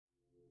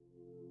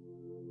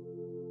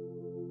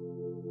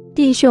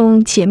弟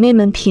兄姐妹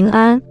们平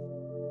安。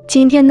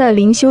今天的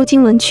灵修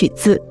经文取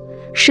自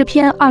诗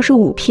篇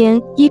25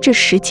篇1至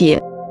10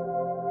节。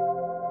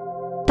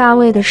大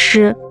卫的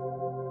诗：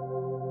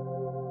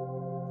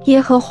耶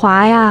和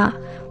华呀，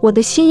我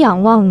的心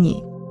仰望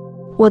你，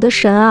我的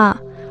神啊，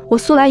我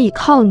素来倚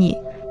靠你，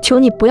求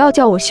你不要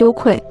叫我羞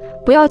愧，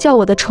不要叫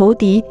我的仇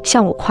敌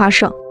向我夸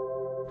胜。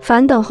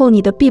凡等候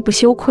你的必不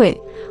羞愧，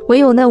唯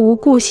有那无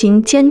故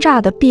行奸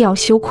诈的必要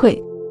羞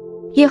愧。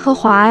耶和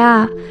华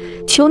呀，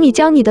求你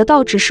将你的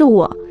道指示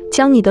我，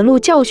将你的路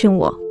教训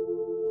我。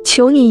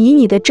求你以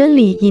你的真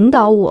理引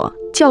导我，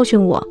教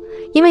训我，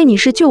因为你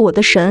是救我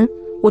的神，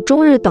我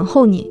终日等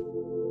候你。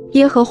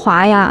耶和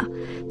华呀，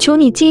求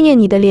你纪念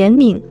你的怜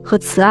悯和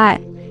慈爱，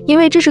因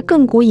为这是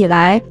亘古以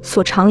来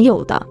所常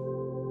有的。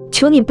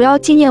求你不要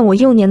纪念我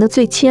幼年的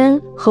罪愆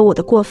和我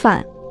的过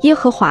犯。耶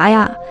和华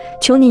呀，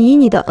求你以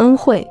你的恩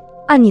惠，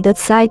按你的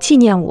慈爱纪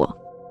念我。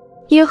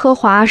耶和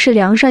华是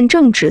良善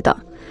正直的，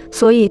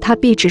所以他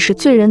必指示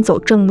罪人走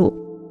正路。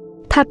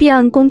他必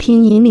按公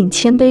平引领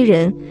谦卑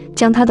人，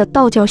将他的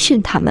道教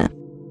训他们。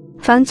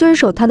凡遵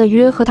守他的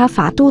约和他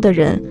法度的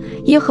人，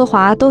耶和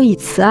华都以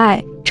慈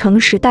爱诚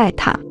实待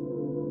他。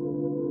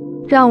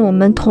让我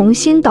们同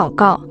心祷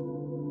告。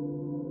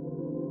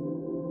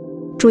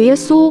主耶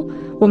稣，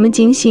我们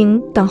警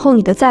醒等候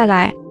你的再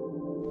来，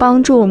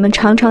帮助我们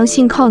常常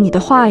信靠你的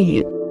话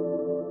语。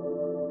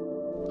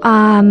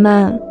阿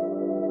们。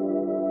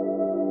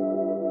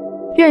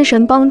愿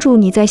神帮助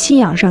你在信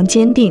仰上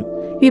坚定，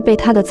预备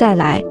他的再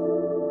来。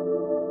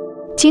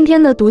今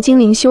天的读经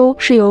灵修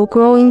是由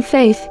Growing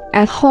Faith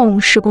at Home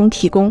事工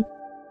提供。